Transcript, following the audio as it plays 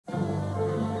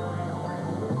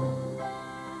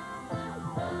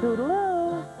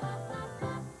Toodaloo.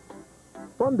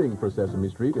 Funding for Sesame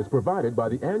Street is provided by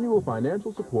the annual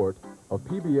financial support of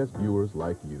PBS viewers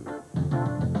like you.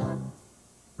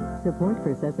 Support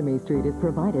for Sesame Street is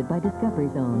provided by Discovery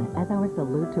Zone as our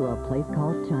salute to a place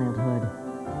called childhood.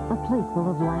 A place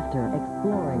full of laughter,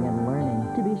 exploring, and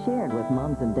learning to be shared with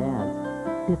moms and dads.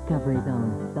 Discovery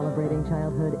Zone, celebrating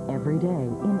childhood every day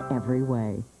in every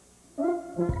way.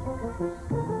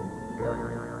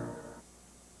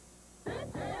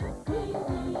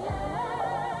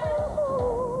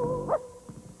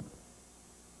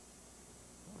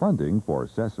 Funding for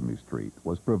Sesame Street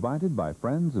was provided by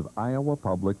Friends of Iowa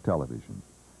Public Television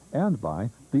and by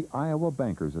the Iowa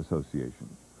Bankers Association.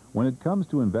 When it comes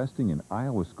to investing in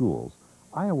Iowa schools,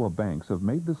 Iowa banks have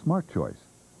made the smart choice,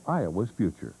 Iowa's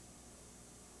future.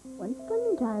 Once upon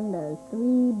a time, there were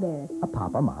 3 bears. A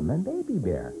papa, mama, and baby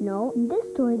bear. No, in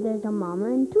this story, there's a mama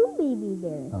and 2 baby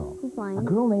bears. Oh, who find... a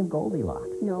girl named Goldilocks.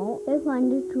 No, they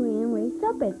find a tree and race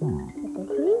up it. But the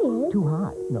tree is... Too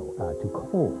hot. No, too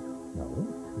cold. No,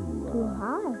 too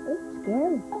high. It's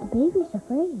scary. The baby's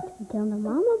afraid until the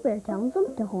mama bear tells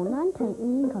them to hold on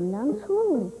tightly and come down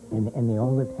slowly. And they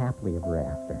all lived happily ever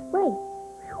after. Right.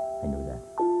 I knew that.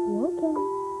 You okay?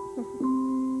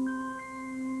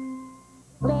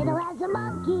 Little as a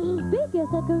monkey, big as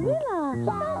a gorilla,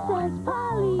 fast as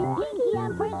Polly, Pinky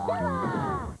and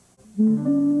Priscilla.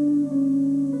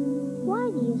 Why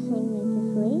do you sing,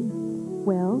 Mrs. Lee?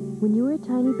 Well, when you were a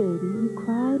tiny baby, you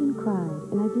cried and cried,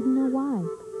 and I didn't know why.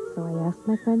 So I asked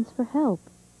my friends for help.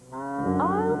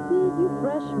 I'll feed you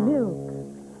fresh milk.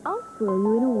 I'll throw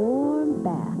you in a warm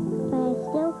bath. But I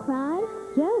still cry?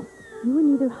 Yes, you were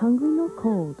neither hungry nor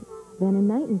cold. Then a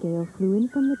nightingale flew in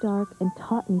from the dark and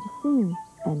taught me to sing.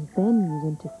 And then you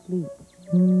went to sleep.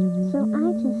 So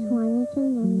I just wanted to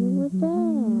know you were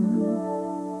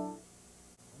there.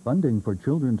 Funding for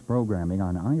children's programming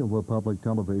on Iowa Public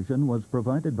Television was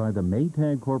provided by the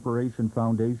Maytag Corporation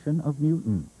Foundation of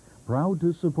Newton, proud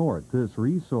to support this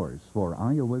resource for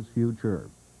Iowa's future.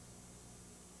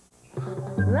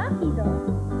 Rápido!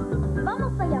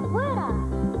 Vamos allá afuera!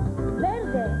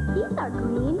 Verde! These are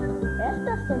green.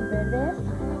 Estas son verdes.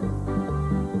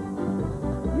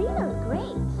 Green are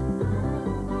great.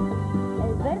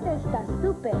 El verde está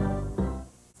súper.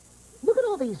 Look at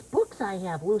all these books I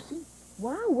have, Lucy.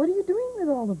 Wow, what are you doing with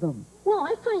all of them? Well,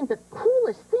 I find the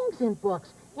coolest things in books.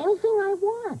 Anything I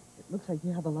want. It looks like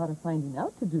you have a lot of finding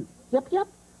out to do. Yep.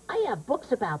 I have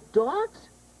books about dogs.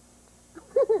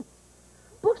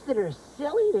 Books that are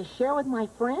silly to share with my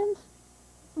friends.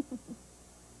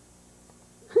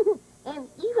 And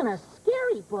even a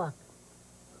scary book.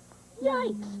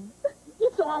 Yikes.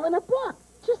 It's all in a book.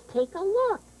 Just take a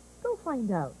look. Go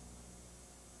find out.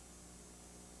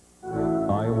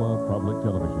 Iowa Public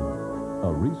Television,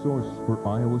 a resource for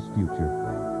Iowa's future.